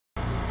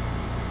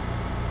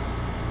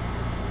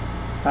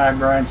Hi,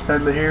 Brian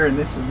Smedley here, and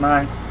this is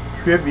my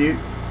tribute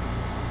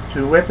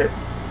to Whip It,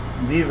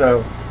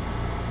 Devo.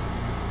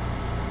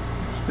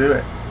 Let's do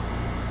it.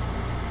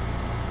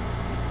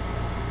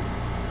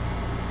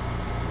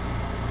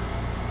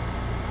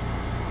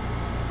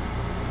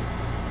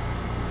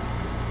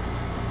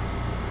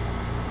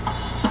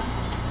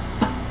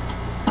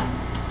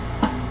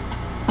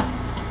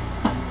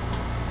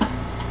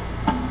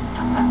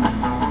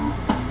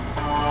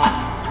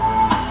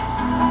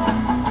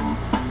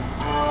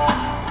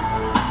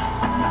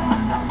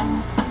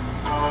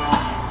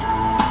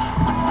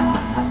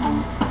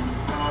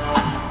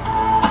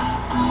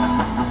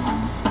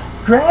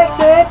 Crack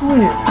that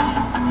whip,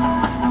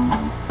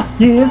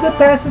 give the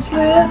pass a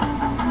slip,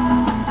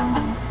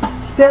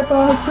 step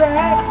on a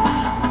crack,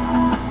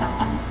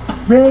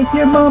 break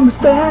your mama's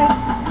back.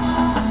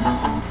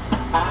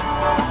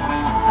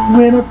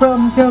 When a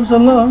problem comes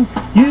along,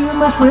 you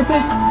must whip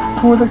it,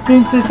 for the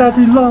thing sits out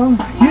too long.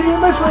 You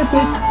must whip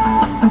it,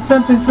 when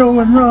something's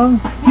going wrong.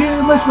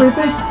 You must whip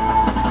it,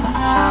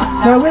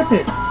 now whip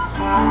it,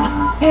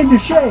 into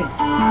shape,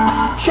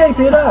 shape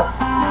it up,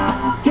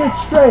 get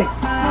straight.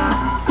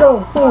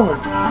 Go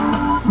forward,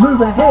 move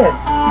ahead,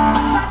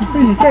 be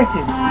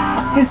detected.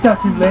 It's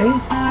not too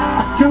late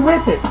to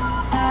whip it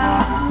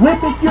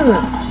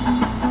good.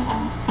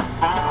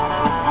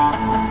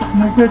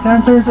 When the good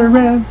time turns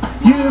around,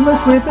 you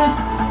must whip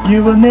it.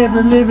 You will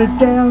never live it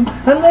down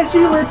unless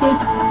you whip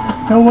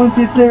it. No one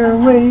gets their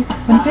way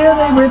until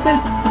they whip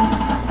it.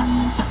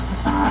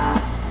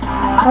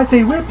 I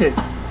say whip it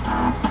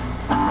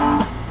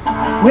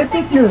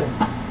good.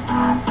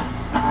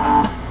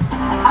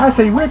 I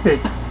say whip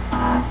it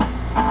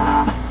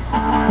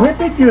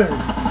good.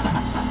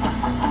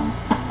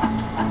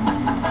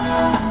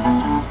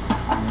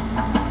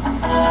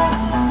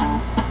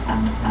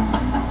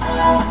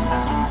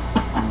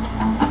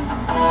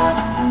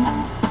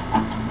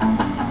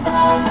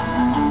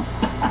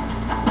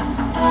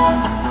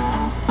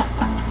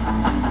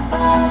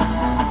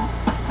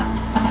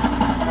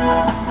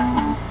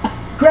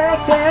 Crack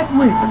that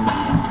whip,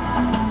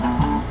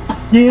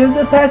 give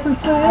the pass a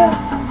slip,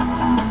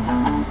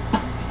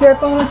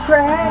 step on a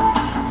crack,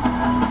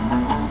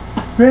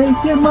 break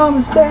your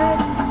mama's back.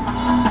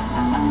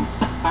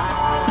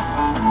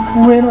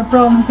 When a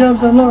problem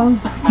comes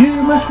along, you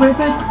must whip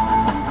it,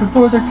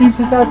 before the cream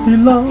sits out too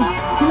long.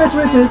 You must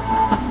whip it,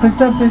 when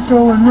something's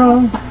going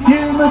wrong.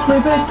 You must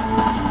whip it,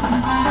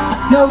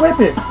 now whip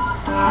it,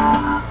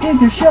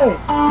 into shape,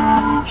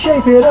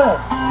 shape it up,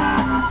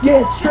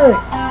 get straight,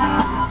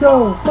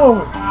 go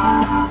forward,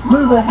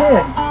 move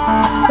ahead,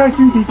 try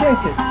to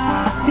detect it.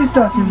 It's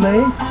not too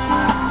late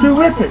to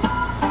whip it,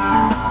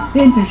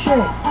 into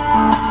shape,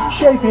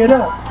 shape it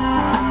up,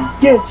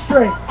 get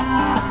straight,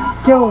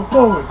 go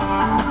forward,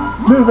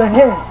 move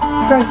ahead,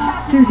 try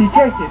to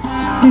detect it.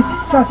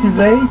 It's not too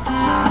late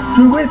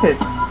to whip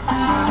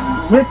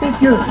it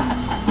good.